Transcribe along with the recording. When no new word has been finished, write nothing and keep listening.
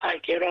kai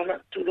ke rana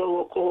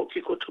tulo ko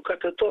ki ko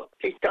tukata to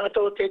te tata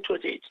o te to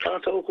te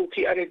tata o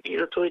ki are ni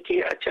to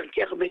te achan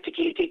ke me te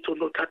ki te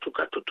tulo tatu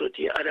ka to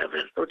te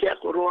araven no te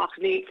ko roak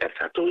ni ka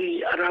tatu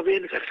I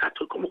araven ka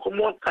tatu ko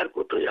kar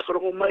ko to ya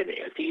ko mai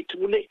ne te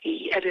tule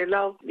I are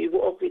lao ni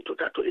wo ki to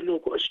tatu ino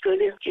ko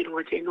Australia ki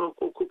no te no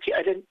ko ki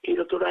are I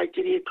to rai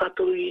te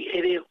tatu I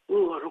ere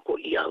u ro ko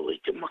I au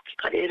te maki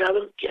kare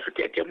raven ki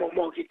te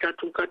mo ki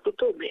tatu ka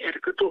to me er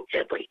ko to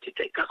e pai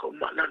te ka ko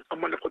mana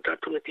amana ko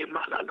tatu te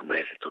mana no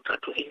me to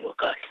tatu ino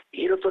ka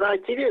I to rai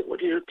te o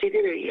te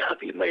I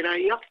api mai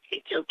rai ya I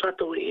te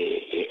tatu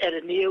e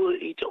ere ni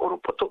I te oro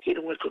poto ki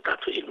no to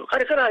tatu ino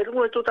kare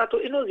no to tatu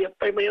ino ya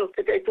pai mai o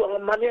te tu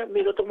mane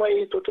mi ro to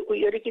mai to te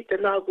uieriki te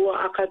na go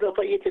aka do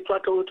pa I te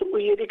tatu to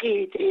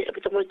uieriki te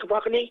api to mai to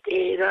bakani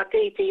te ra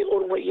te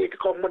oro mai te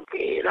komon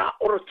te ra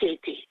oro te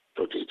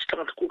to te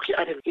tanga kuki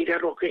are I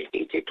roke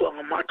I te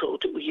tuanga mato o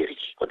te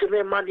uieriki. O te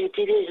mea mani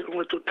te re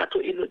runga tu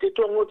tato ino te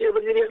tuanga o te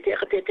vanire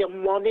te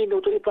mani no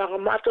te panga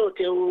mato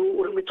te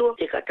urumito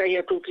te katai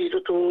atu ki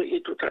roto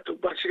I tu tato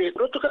basire.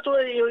 Roto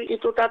katoa I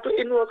tu tato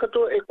ino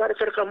katoa e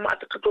kare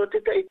mata katoa te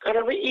tai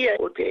karawe ia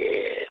o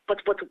te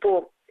patu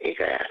po. E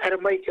ka ara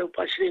mai te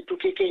pasire tu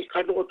ke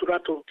kano o tu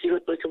rato ki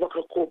roto te waka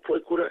kōpo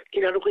e kura.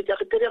 I raro ki te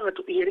akatereanga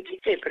tu uieriki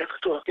e pera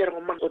katoa. Te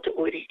ranga manga o te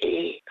oiri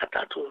e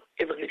katato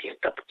evangelia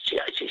tapu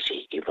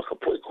CICC I waka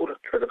po e kura.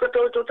 Roto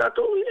katoa to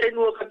tato e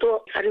nua katoa.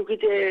 Hariu ki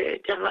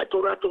te anga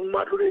to rato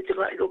marure te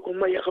ngai roko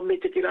mai aka me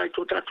te kirai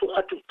to tato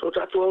atu. To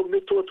tato au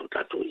me to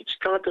tato I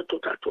stata to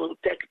tato au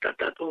tek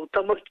tato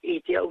tamar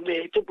I te au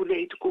me te pune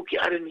I te kuki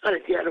arani. Ara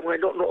te ara mai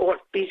no o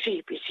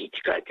PC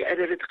tika te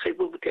arere te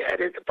kaibu te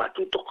arere te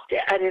patu toko.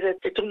 Te arere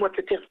te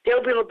te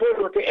obinga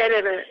poro te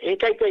erere e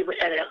taitai ma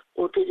erere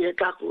o te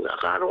taku a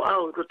karo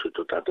au roto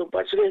to tato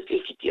pasire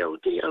ki te au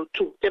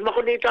tu te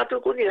mako nei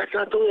tato kuni a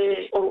tato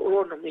e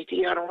orono me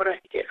te arongara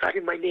te kari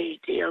mai nei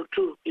te au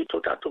tu I to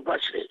tato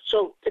pasire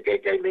so te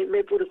taitai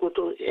me puri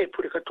koto e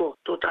puri kato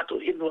to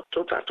tato ino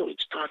to tato I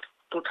tato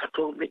to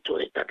tato me to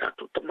e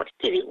tato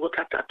tamatiri o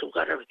tato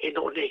kara e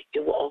no nei te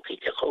wa o ki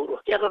te kauro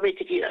te aka me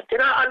te kira te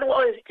ra anu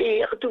o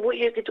te akatubu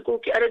I ki te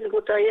kuki arani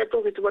ko tai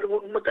ato ki te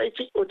waru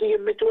mataiti o te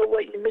me to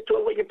wai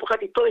ni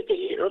pakati toi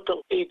te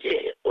roto I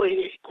te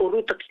oi ko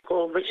ruta ki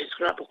ko Mrs.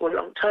 Grappa ko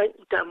long time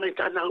ta mai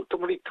ta na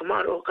utomari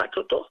tomaro ka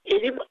toto e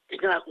rima te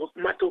nga ko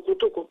mato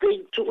kuto ko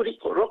pain turi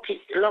ko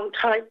rocky long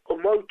time ko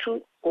motu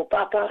ko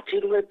papa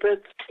tirunga pet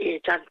e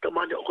tanto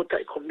mane o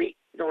tai ko mi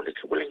no le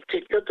kulen te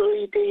to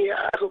I te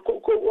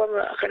ko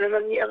wanga kana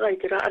ni anga I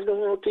te ra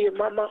ano te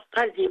mama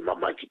kaji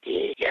mama ki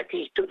te ya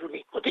te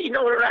tuni o te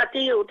ino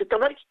rati o te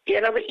tamari e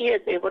ra I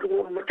te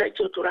waru matai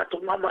to rato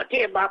mama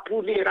te ba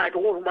pu ni ra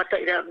ro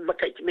matai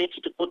me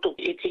ki te koto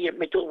e te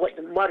me to wai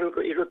maru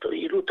I roto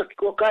I ruta ki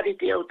ko kari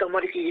te au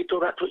tamari ki to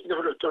rato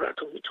ino to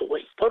rato mi to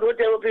wai poro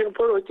te o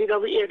poro te ra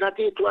I na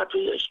te to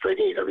atu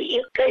Australia ra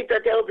I kai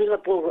te o binga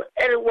poro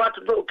e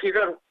watu no ki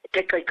ra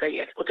te kai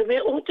o te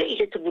me o te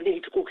I te muni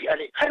te kuki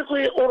ale har ko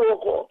e oro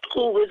ko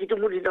ko we ki te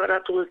muni na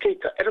rato e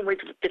keita era mai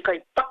te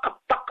kai paka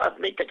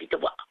me te ki te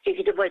wa e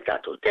ki te mai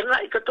tato te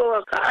nga I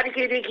katoa ka ari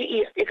ke reki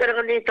ia e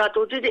karanga ne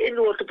tato te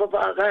enu o te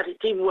papa agari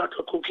te mu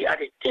atu kuki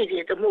ale te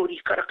te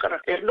mori karakara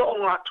e no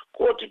ngatu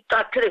ko te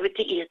ta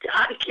treveti ia te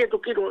ari ke to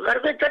kiro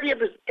garga tari e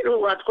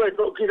ero atu ko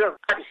no kiro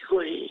ari ko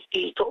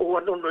I to o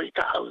no I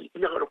ta au I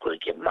ngaro ko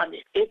ke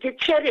mane e te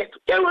chere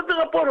e o te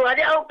poro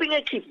ari au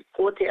pinga ki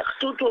ko te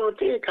tutu o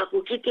te ka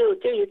ku ki te o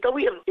te I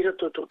tawi I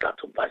roto to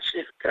tato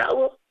pasir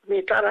krao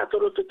me tara to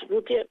roto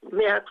te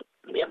me atu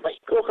me mai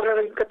ko kara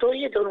kato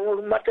I to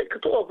no mate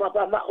kato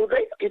baba ma o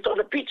dai I to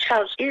the beach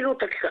house I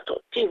ruta ki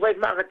kato ti vai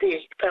manga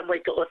te pa mai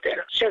to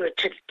hotel seve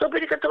te to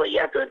be kato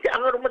I to te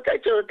angaro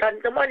mate to tan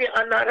tamani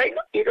ana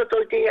raina I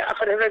roto te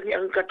akara ni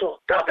ang kato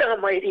ta pe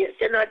mai ri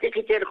te na te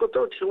ki te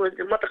kato ti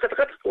mata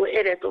kata o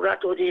ere to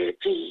rato de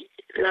ti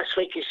Las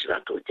Vegas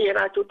rato te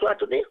rato to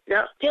ato ne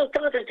na te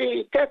tanga te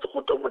te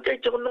to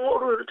mate to no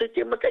ro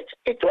te mate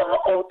e to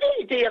o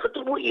te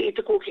kato mu I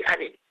te ko ki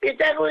are e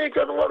te no e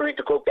to no ro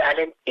te ko ki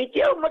are e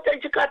te o mate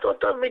te kato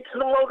to me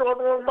no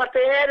ro mate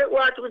ere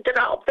wa tu te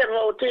na opera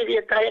o te ri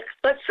tai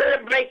let's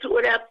celebrate o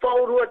re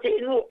pauru te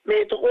inu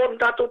me to on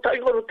tato tai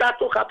o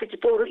tato kapiti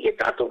pauru e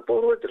tato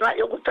pauru te na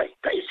o tai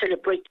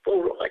celebrate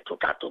pauru e to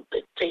tato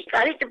te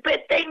ari te pe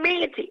te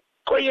me te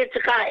ko ye te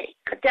kai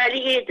ka te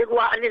ali e te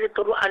wa ane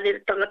to ane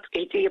tanga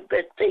e te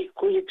pe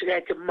ko ye te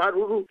kai te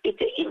maruru e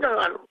te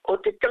inangalo o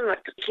te tanga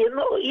ke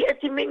no I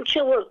te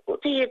menchewa o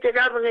te te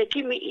ranga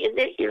kimi e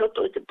ne I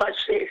roto te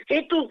passe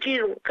e tu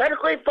kiru kar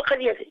ko I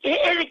pakaria e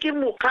ele ki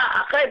mu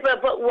ka kai pa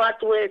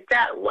watu e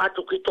ta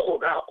watu ki to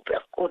ora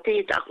o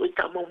te ta ko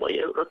ta mo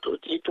e roto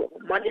te to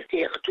mane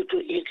te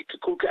tu e ki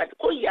ko ka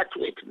ko ya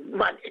tu e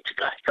mane te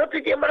kai so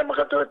te mara ma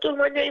ka to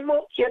mane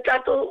mo ya ta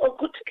to o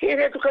kut ke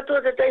re tu ka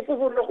to te tai pu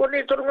no ko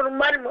ne to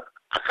marma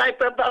akai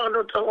papa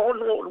no to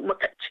ono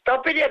mata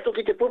tapere to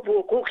ki te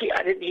pupu kuki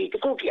are ni te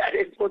kuki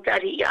are ko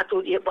tari ya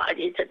to dia ba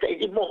ni te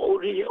di mo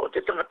ori o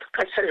te tanga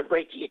ka sare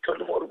bai ki to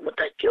no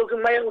mata ki o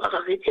mai nga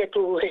ka ki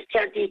to he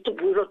ka ti tu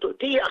buro to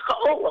ti aka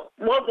o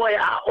mo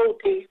ya o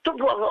te tu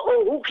bu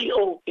o uki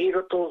o i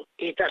roto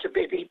e ta se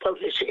pe di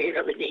police e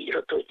ra veni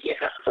roto ti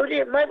era o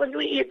le mai ba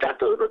nui e ta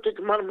to roto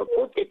te mar mo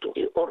o te to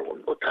i oro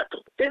o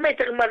tato te mai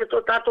te mar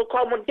to tato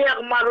como te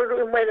mar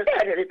ro mai ra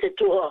te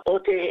tu o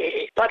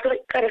te patro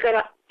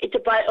cara e te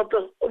pai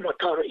o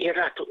motoro i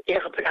rato e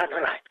ka prana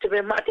rai te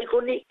me mate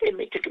koni e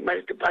me te ki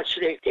mai te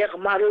pasre te ka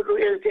maro ro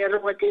e te ro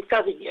te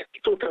tavinia ki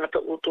tu tanga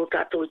o to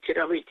tato te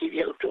ra veti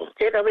di auto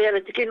te ra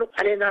vera te kino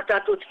ale na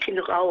tato te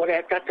kino ka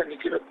ora tata ni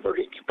kino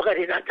mori ki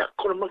pagare na ta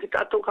kono ma ki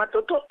tato ka to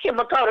ki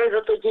motoro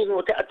ro to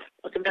jino te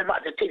o te me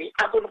mate te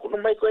ako no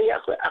kono mai ko ia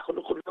ako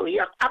no kono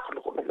ia ako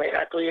no kono mai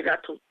rato i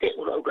rato te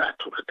ura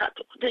rato ka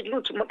tato te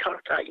luti motoro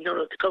ta ino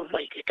te ka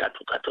mai ki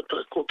tato ka to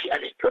ko ki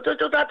ale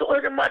to tato o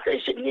mate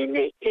se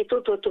ni e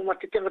to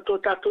mate tenga to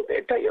tato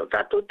e tai o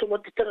tato to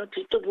mate tenga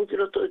ti to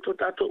butiro to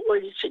tato o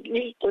i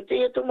signi o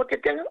te to mate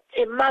tenga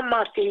e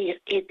mama te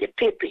e te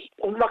pepe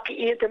o maki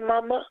e te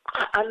mama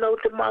ana o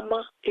te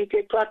mama e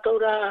te tato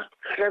ra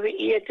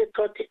ravi e te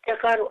tote e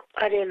karo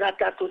are na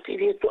tato ti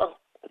re to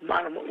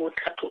mama o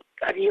tato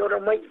ari ora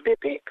mai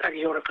pepe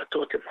ari ora ka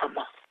to te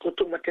mama ko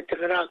to mate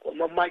tenga ra ko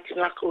mama ki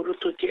nga ko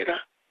ruto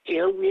tira e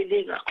au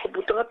e nga ko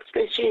buta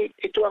pese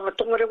e to anga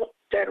tonga re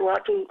te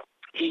atu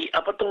i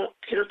apato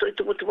kiro to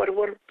itu mutu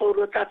war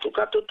poro tatu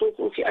kato to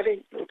ku ki are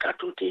no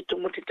kato te to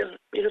mutu tang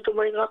miro to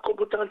mai nga ko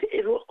butang te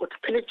ero ko te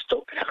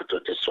penito kato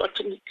te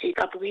swatini te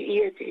kapu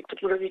i te to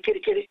pura ni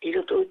kere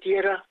iro to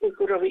tiera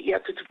ku ravi ia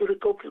te pura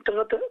ko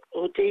butang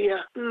o te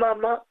ia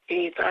mama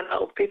e tana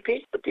o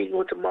pepe o te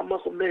ngota mama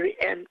ko Mary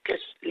Ann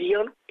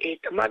Leon e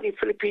tamani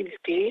Philippines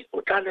te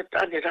o tana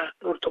ra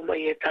no to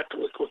mai e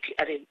tatu ko ki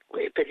are ko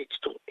e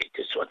penito e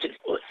te swatini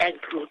o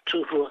Andrew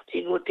Turo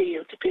te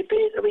ngote te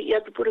pepe ravi ia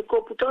te pura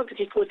ko butang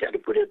ko te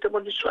pure te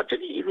mani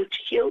swatini i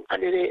Ruti Hill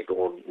anere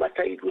no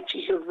mata i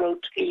Ruti Hill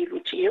Road i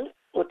Ruti Hill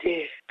o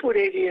te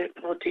pure ria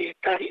o te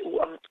tari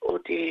uang o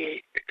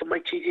te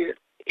tamaitiri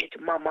e te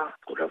mama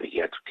ko rawi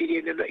i atu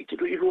tiri nena i te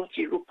rui roa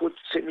ki Rookwood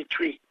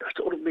Cemetery na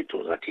te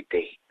orumito ngati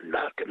te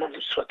na te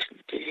mani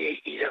swatini te rea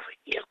i rawi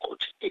i a ko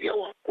te tiri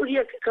awa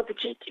uria ke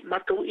kaputi ki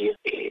matau ia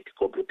e te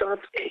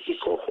komputanta e ki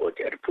koho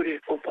te aripure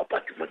o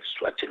papa te mani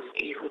swatini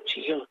i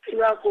Ruti Hill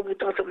nga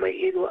komputanta mai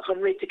e roa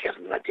kamrei te kia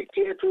ngati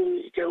te atu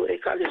i te o e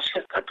kale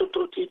kato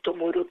to ti to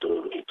moro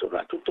to i to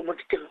rato to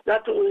matitela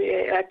rato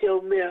e ate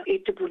o mea i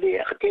te pune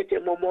a te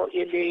momo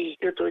e nei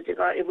e to te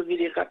ka e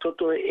mungire kato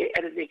to e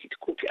ere nei ki te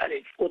kuki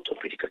are o to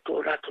pirika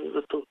to rato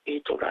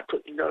i to rato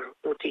i naro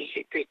no te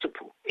he te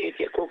tupu e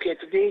kia koki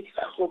atu nei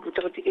a kopu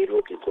tangati e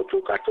ro ki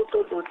koto kato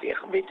to no te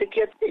me te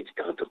kia te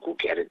tangata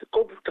kuki are te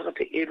kopu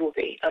tangata e ro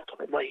e ato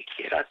mai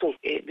ki rato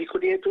e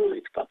mikone atu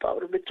i te papa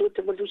oro me to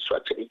te manu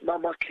swatini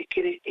mama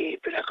kere e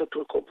peraka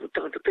to kopu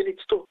tangata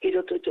penitito e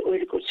ro to te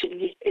oere ko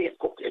singi e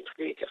koki atu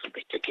nei te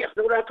kamete kia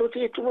no rato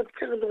te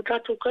tumatitanga no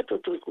rato kato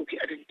to kuki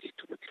are te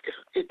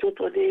tumatitanga e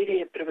toto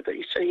nei e prevata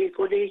isa e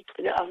ko nei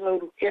e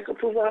angauru e ka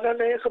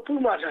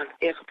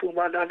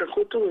pumarana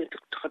koto e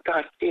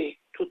takatara e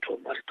tuto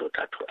marito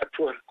tato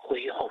atuar ko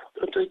i hau.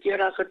 Toto i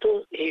tiara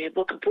kato e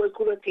waka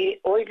poekura te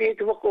oile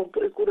te waka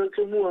poekura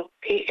ke mua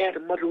e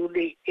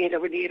marune e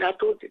rawini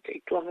rato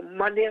te tuanga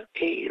manea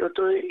e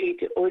roto e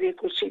te oile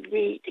ko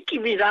signi te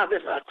kimi rawe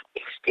rato.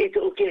 E te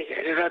oke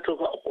e rato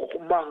ka o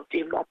mang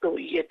te mato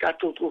i e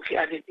tato ko ke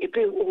ane e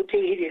pe o te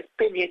ire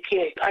pene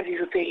ke ari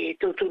rote e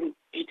tauturu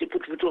i te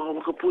putu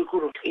waka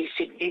poekura e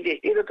signi ne.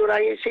 E roto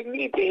rai e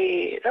signi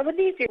te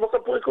rawini te waka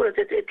poekura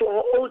te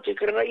tuanga o te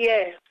karanga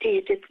ia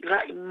e te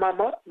rai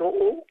mama no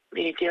o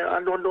me te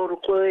anono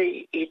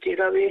koe i te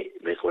rawe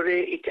me kore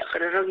i te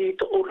akararangi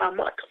to o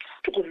ramata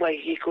tuku mai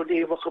i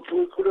kone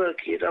wakapuikura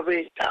ki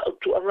rawe ta o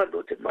tuanga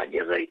no te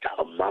manianga i ta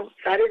o mau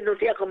tare no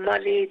te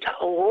akamani ta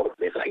o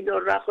me ka ino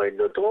rako e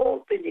no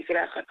to peni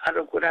kraka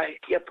ano kurai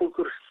ki a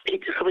puikura i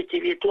te rawe te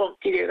rea tuang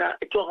tire ra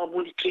e tuanga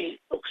muni ki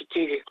o ki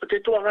tire o te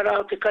tuanga ra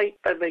o te kai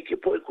pai mai ki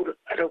puikura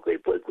ano koe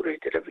puikura i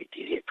te rawe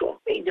te rea tuang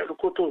e ina no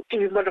koto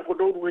kimi mana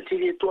konoru e te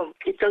rea tuang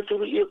ki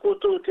tauturu i a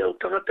koto te au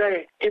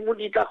tangatae e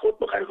muni ta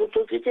koto makare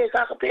koto ki te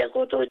kakapea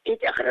koto i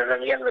te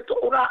akararangi anga to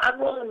ora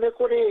anua me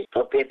kore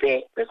to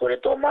pepe me kore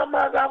to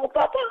mama rango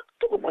papa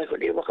tuku mai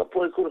kone waka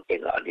poikura e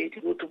ngā ne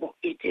te kutumo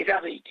i te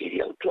rawe i te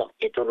rea utua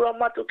e to rua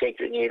mato kei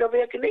kringi i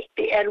rawe ake nei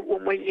te eru o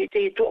mai i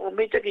te tuanga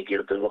meta ki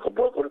kiro te waka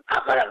poikura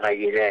akaranga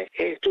i re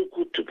e too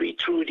good to be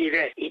true i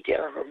re i te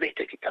anga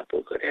meta ki ta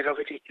poikura e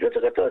rawe te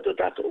roto katoa to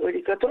tato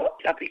oeri katoa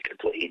api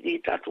katoa i ni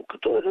tato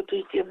katoa roto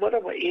i te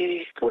marama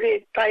e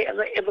pure tai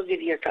anga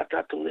evangelia ta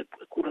tato e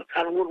poikura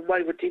Alur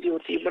mai bati o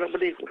ti mara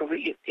mane ko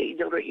ri e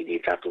ina ri ni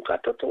tatu ka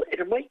toto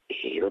e mai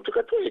e ro tu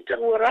ka to e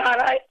tangu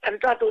rara an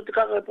tatu te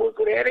ka po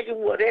ko re ki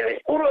mo re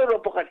ro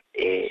pa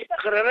e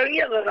karara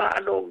ia ga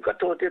ano ka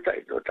to te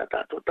tai no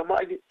tatu ta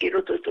mai e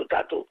ro tu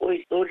tatu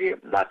oi ori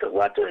mata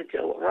wato e te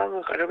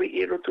ranga ka ri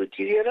e ro tu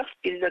tiriera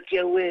ina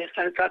ki we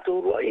ka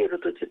tatu ro e ro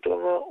tu te to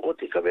o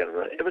te ka ver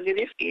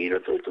evangelis e ro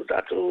tu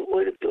tatu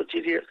oi to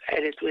tiriera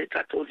e tu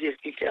tatu di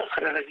ki te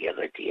karara ia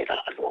ga tira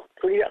ano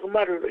ko ia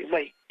maru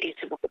mai e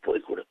te mo po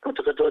i kura ko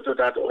ka to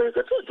tatu oi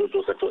ka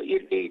to i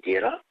ni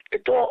tira e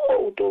to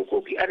o to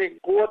ko ki are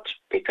got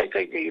te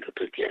kai nei ro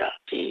tu tira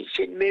ti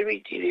St.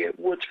 Mary tira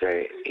what ka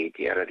e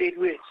tira de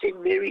we St.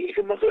 Mary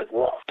e ma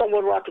ko to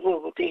mo ro atu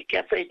ko te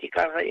cafe te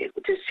ka e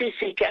ko te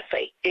CC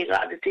cafe e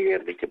ga de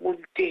tira me te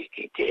monte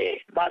ki te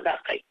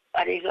malakai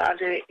are ga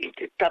de e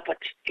te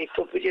tapati e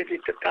to pide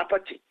te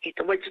tapati e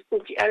to mai ku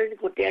ki are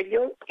ko te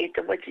anyo e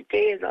to mai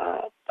te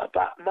na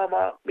papa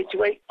mama me te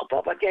wai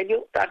papa te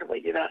anyo ta no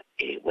mai na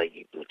e wai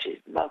ni tu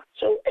te ma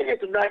so e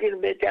te na ri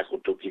me te ku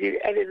tu ki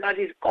e na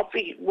ri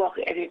coffee walk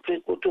e te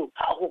ku tu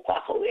a ko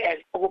ko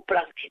e o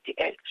planki te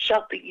e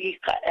shopping i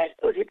ka e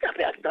o te ta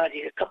na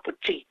ri cup of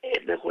tea e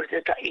me ko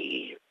te ta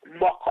i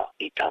moka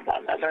i ta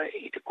mana na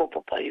i te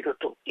kopa pa i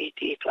roto i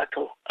te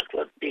tato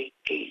atua de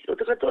e o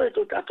te katoa e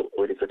to tato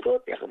o te katoa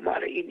te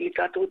akamara i ni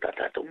tato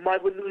mai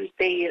wanu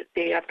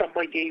te ata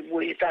mai nei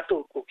mo i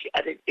tato ko ki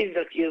are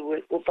inga ki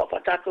e o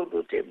papa tato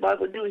no te mai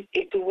wanu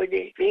e tu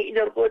wene e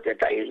ina ko te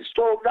tai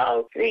storm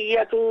now e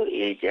ia tu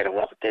i te ra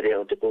waktere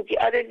o te ko ki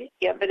are ni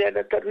ia mene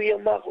na taruia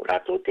ma ko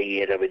rato te i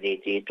era veni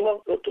te tua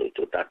o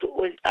to tato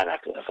o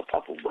arato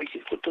akapapu mo i te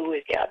kutu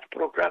e at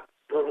program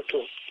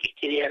Roto,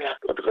 Itiriana,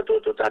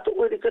 Otokato, Tato,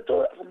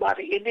 Urikato,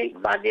 Mari Ine,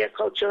 Mania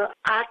Culture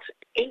Art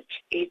Inc.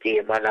 Iti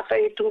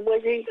Manaka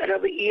Tumani,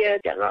 Rabia,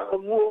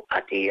 Yangamu,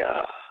 Ati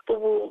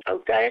Pumu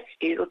Autai,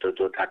 Roto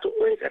Tato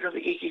Urika,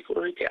 Iki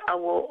Kurite,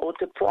 Awo, or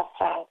the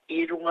Poha,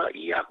 Irunga,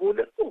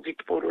 Yaguna,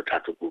 Ukiporo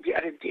Tato Kuki,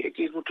 Arenti,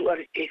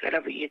 Gutuari,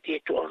 Ekarabi,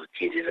 to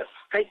Kidira,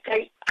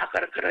 Kai,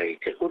 Akarakara,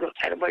 Tekuro,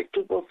 Adamai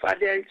Tubo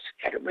Finance,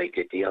 Adamai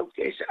the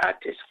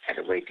artist,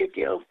 Adamai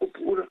the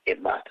Pupura,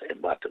 and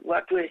Mata,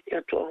 what way,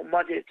 to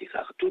ti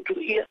ka tutu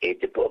ia e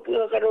te popu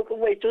ka roko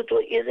mai tutu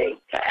ia nei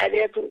ka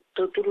area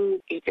tutu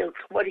i te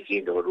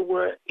mariki no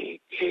rua i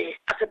te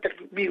akatar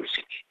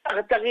music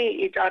akatangi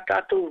i ta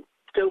tatu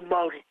te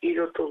mauri i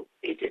roto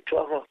i te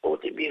tuanga o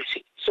te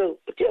music so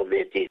te o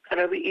me te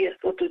karawi ia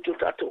o tutu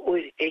tatu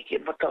oire e ke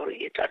matauri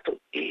i tatu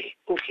i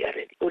kuki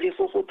areni o re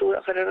kokoto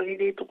a kararangi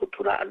nei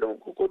tukutura ano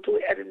kokoto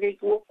e areni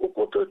kua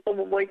kokoto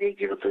tomo mai nei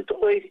ki roto i to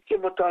oire ke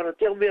matara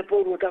te o mea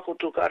poru o tako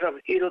tu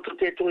karawi i roto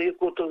te to i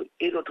koto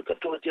i roto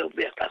katoa te o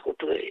mea tako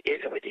tu e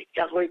rawene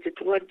ia koe te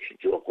tuan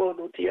ki o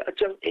kono te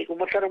achang e ko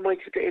matara mai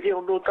ki te ere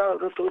o no tau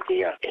roto te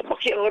ia e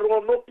maki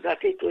aroa no nga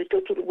te to i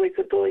toturu wei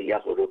katoa i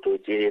ako roto i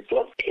te re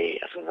toa e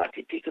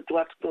akangati te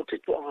katoa no te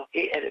tuanga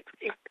e ere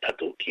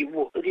tato ki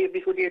mo ria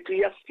miko nia tu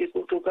ia ki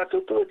koto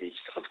kato to di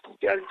sakatu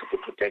ki ari tuku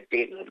tu tekte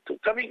tu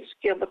comings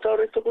ki a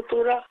matara tuku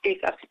tura e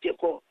kasi te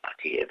ko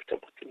ati e pita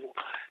mo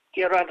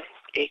ki a rana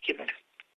e ki mana